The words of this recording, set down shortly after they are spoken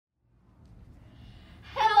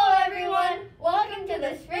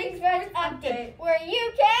Sports Update, where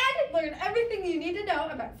you can learn everything you need to know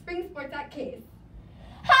about spring sports at Case.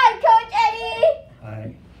 Hi, Coach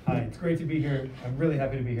Eddie! Hi, it's great to be here. I'm really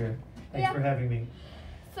happy to be here. Thanks for having me.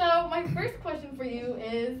 So my first question for you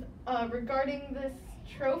is regarding this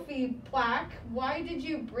trophy plaque. Why did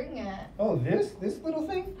you bring it? Oh, this little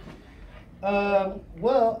thing?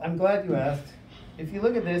 Well, I'm glad you asked. If you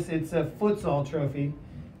look at this, it's a futsal trophy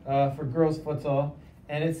for girls futsal,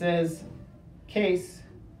 and it says Case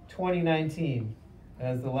 2019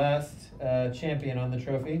 as the last champion on the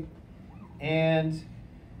trophy. And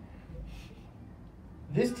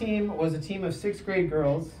this team was a team of 6th grade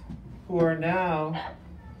girls who are now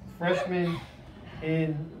freshmen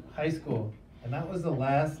in high school. And that was the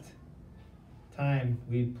last time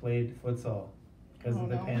we played futsal because of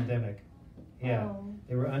the pandemic. Yeah,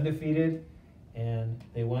 they were undefeated and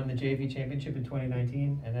they won the JV championship in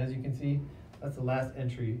 2019. And as you can see, that's the last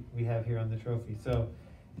entry we have here on the trophy. So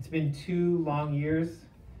it's been 2 long years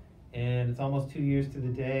and it's almost 2 years to the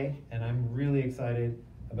day. And I'm really excited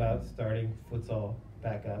about starting futsal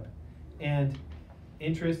back up. And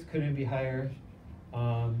interest couldn't be higher.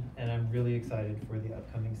 And I'm really excited for the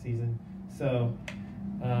upcoming season. So,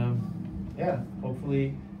 yeah,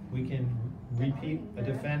 hopefully we can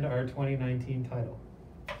defend our 2019 title.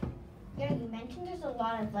 Yeah, you mentioned there's a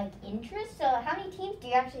lot of interest. So how many teams do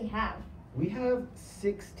you actually have? We have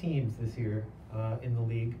 6 teams this year in the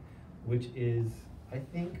league, which is, I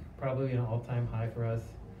think, probably an all-time high for us.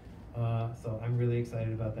 So I'm really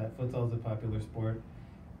excited about that. Futsal is a popular sport,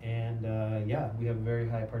 and yeah, we have very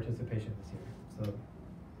high participation this year. So.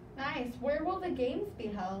 Nice. Where will the games be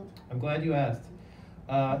held? I'm glad you asked.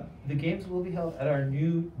 The games will be held at our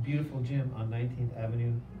new beautiful gym on 19th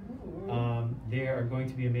Avenue. They are going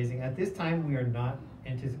to be amazing. At this time, we are not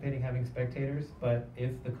anticipating having spectators, but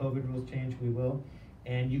if the COVID rules change, we will.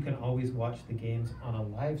 And you can always watch the games on a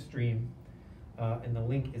live stream, and the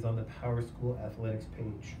link is on the Power School Athletics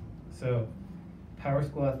page. So, Power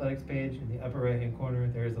School Athletics page, in the upper right-hand corner,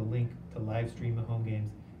 there is a link to live stream the home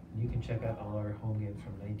games. You can check out all our home games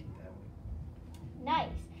from 19th Avenue. Nice.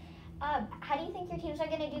 How do you think your teams are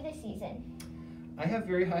going to do this season? I have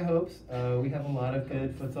very high hopes. We have a lot of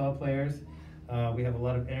good futsal players. We have a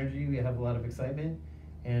lot of energy. We have a lot of excitement.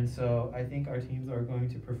 And so I think our teams are going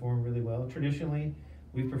to perform really well. Traditionally,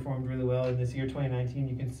 we've performed really well. In this year, 2019,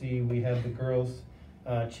 you can see we have the girls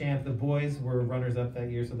champ. The boys were runners-up that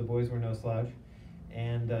year, so the boys were no slouch.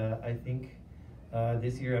 And I think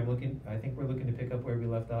this year I think we're looking to pick up where we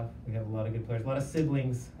left off. We have a lot of good players, a lot of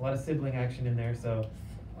sibling action in there. So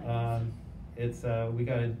it's we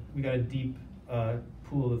got a deep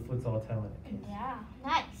pool of futsal talent. Yeah,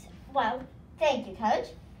 nice. Well, thank you, Coach.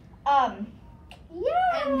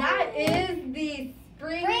 Yeah. And that is the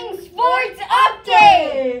Spring Sports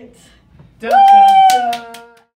Update! Dun, dun,